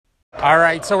All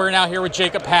right, so we're now here with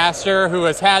Jacob Pastor, who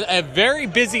has had a very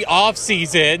busy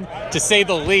offseason, to say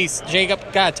the least.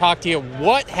 Jacob, got to talk to you.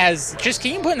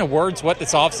 Can you put into words what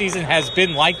this offseason has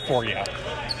been like for you?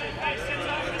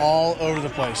 All over the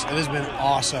place. It has been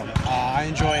awesome. I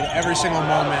enjoyed every single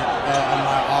moment of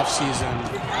my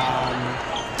offseason.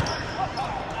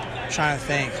 Trying to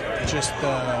think. Just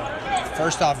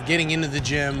first off, getting into the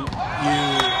gym,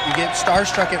 you get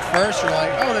starstruck at first. You're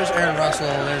like, oh, there's Aaron Russell,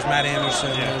 there's Matt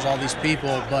Anderson, there's all these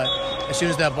people. But as soon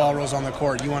as that ball rolls on the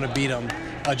court, you want to beat them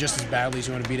just as badly as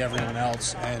you want to beat everyone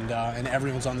else. And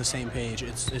everyone's on the same page.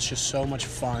 It's just so much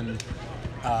fun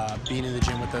being in the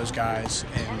gym with those guys.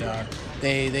 And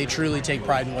they truly take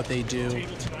pride in what they do.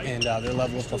 And their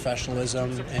level of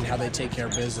professionalism and how they take care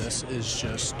of business is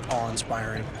just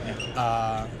awe-inspiring.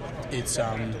 It's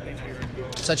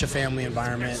such a family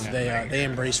environment. They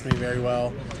embraced me very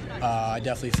well. I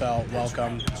definitely felt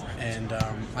welcome, and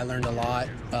I learned a lot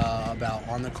about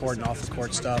on the court and off the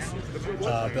court stuff.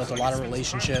 Built a lot of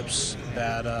relationships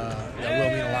that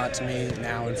will mean a lot to me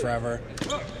now and forever.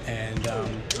 And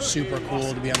super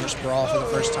cool to be on the sprawl for the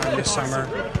first time this summer.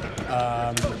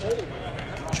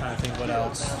 Trying to think what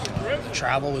else.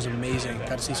 Travel was amazing.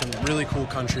 Got to see some really cool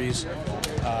countries.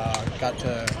 Got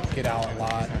to get out a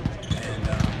lot,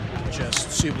 and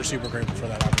just super, super grateful for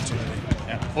that opportunity.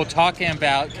 Yeah. Well, talking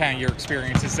about kind of your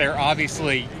experiences there,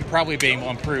 obviously you're probably being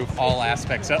able to improve all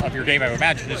aspects of your game. I would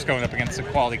imagine just going up against a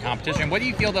quality competition. What do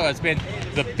you feel, though, has been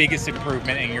the biggest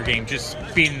improvement in your game, just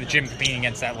being in the gym, competing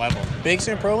against that level? Biggest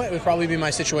improvement would probably be my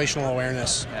situational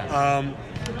awareness. Yeah.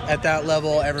 At that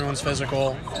level, everyone's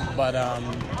physical, but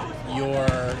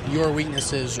your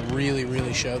weaknesses really,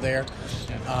 really show there.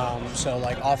 So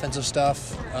like offensive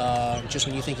stuff, just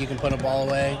when you think you can put a ball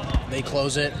away, they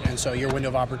close it, and so your window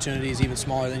of opportunity is even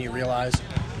smaller than you realize.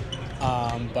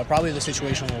 But probably the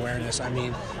situational awareness. I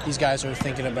mean, these guys are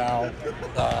thinking about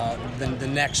the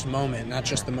next moment, not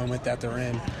just the moment that they're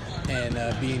in,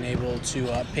 and being able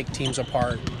to pick teams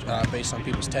apart based on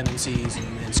people's tendencies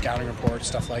and scouting reports,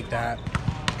 stuff like that.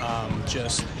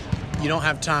 You don't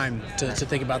have time to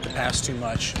think about the past too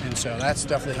much, and so that's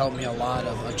definitely helped me a lot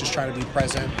of just trying to be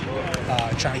present,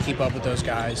 trying to keep up with those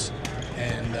guys,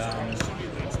 and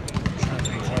trying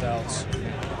to think what else.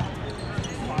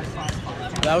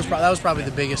 That was probably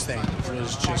the biggest thing,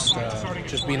 was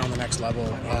just being on the next level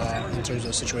in terms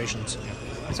of situations.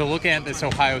 So looking at this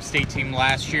Ohio State team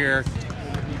last year,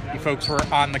 you folks were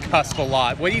on the cusp a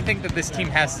lot. What do you think that this team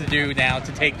has to do now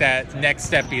to take that next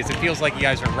step? Because it feels like you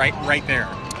guys are right there.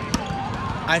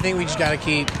 I think we just got to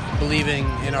keep believing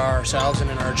in ourselves and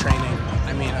in our training.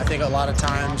 I mean, I think a lot of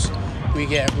times we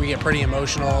get pretty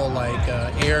emotional. Like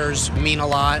errors mean a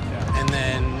lot, and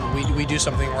then we do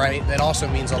something right that also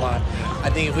means a lot. I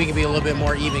think if we can be a little bit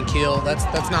more even keel,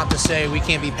 that's not to say we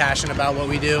can't be passionate about what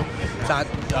we do. It's not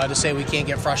to say we can't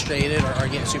get frustrated or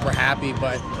get super happy,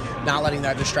 but not letting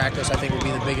that distract us, I think, would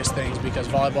be the biggest things, because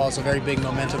volleyball is a very big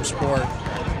momentum sport,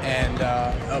 and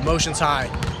emotion's high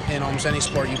in almost any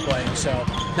sport you play. So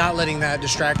not letting that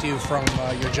distract you from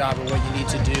your job or what you need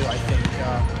to do, I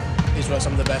think, is what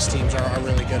some of the best teams are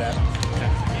really good at.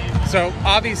 So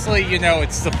obviously,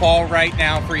 it's the fall right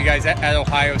now for you guys at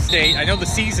Ohio State. I know the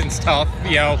season's tough,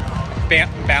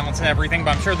 balance and everything,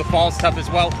 but I'm sure the fall's tough as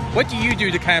well. What do you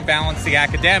do to kind of balance the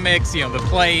academics, the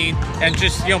playing, and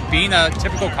just, being a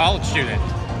typical college student?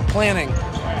 Planning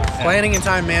and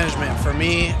time management. For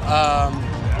me,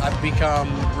 I've become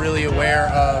really aware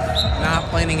of not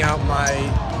planning out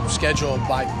my schedule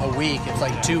by a week. It's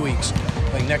like 2 weeks.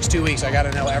 Like next 2 weeks, I got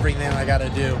to know everything I got to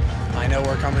do. I know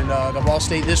we're coming to Ball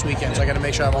State this weekend, so I got to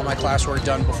make sure I have all my classwork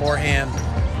done beforehand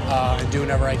and do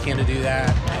whatever I can to do that.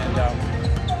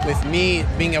 And with me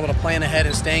being able to plan ahead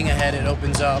and staying ahead, it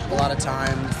opens up a lot of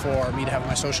time for me to have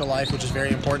my social life, which is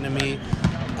very important to me.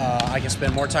 I can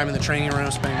spend more time in the training room,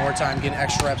 spending more time getting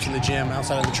extra reps in the gym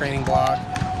outside of the training block.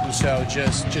 And so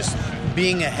just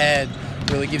being ahead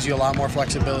really gives you a lot more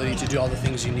flexibility to do all the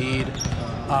things you need.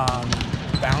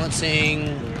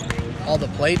 Balancing all the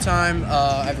play time.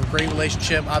 I have a great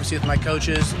relationship, obviously, with my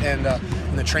coaches and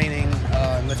the training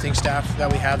and lifting staff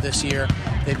that we have this year.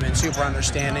 They've been super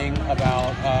understanding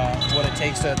about what it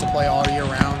takes to play all year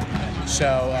round.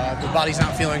 So the body's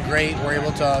not feeling great, we're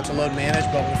able to load manage,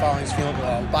 but when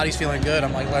the body's feeling good,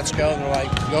 I'm like, let's go, and they're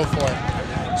like, go for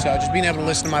it. So just being able to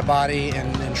listen to my body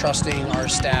and trusting our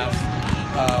staff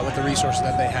with the resources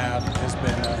that they have has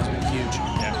been huge.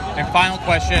 Yeah. And final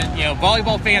question,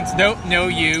 volleyball fans don't know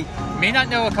you, may not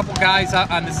know a couple guys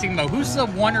on this team, though. Who's the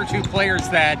one or two players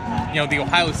that, the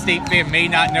Ohio State fan may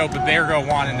not know, but they're going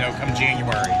to want to know come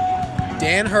January?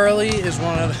 Dan Hurley is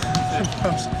one of the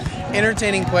most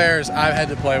entertaining players I've had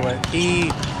to play with.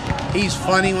 he's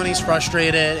funny when he's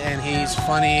frustrated, and he's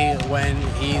funny when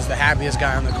he's the happiest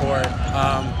guy on the court.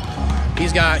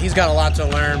 He's got a lot to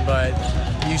learn, but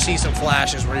you see some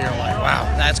flashes where you're like, wow,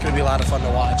 that's going to be a lot of fun to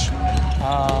watch.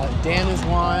 Dan is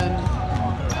one.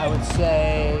 I would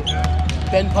say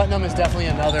Ben Putnam is definitely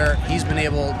another. He's been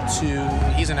able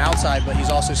to, he's an outside, but he's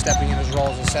also stepping in his role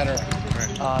as a setter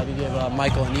to give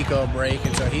Michael and Nico a break,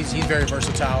 and so he's very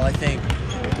versatile. I think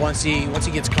once he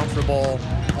gets comfortable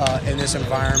in this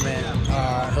environment,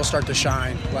 he'll start to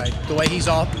shine. Like the way he's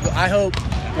off, I hope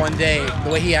one day the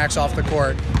way he acts off the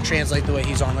court translate the way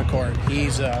he's on the court.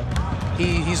 He's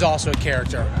also a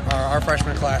character. Our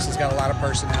freshman class has got a lot of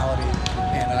personality,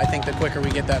 and I think the quicker we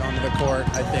get that onto the court,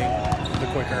 I think the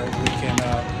quicker we can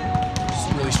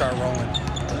really start rolling.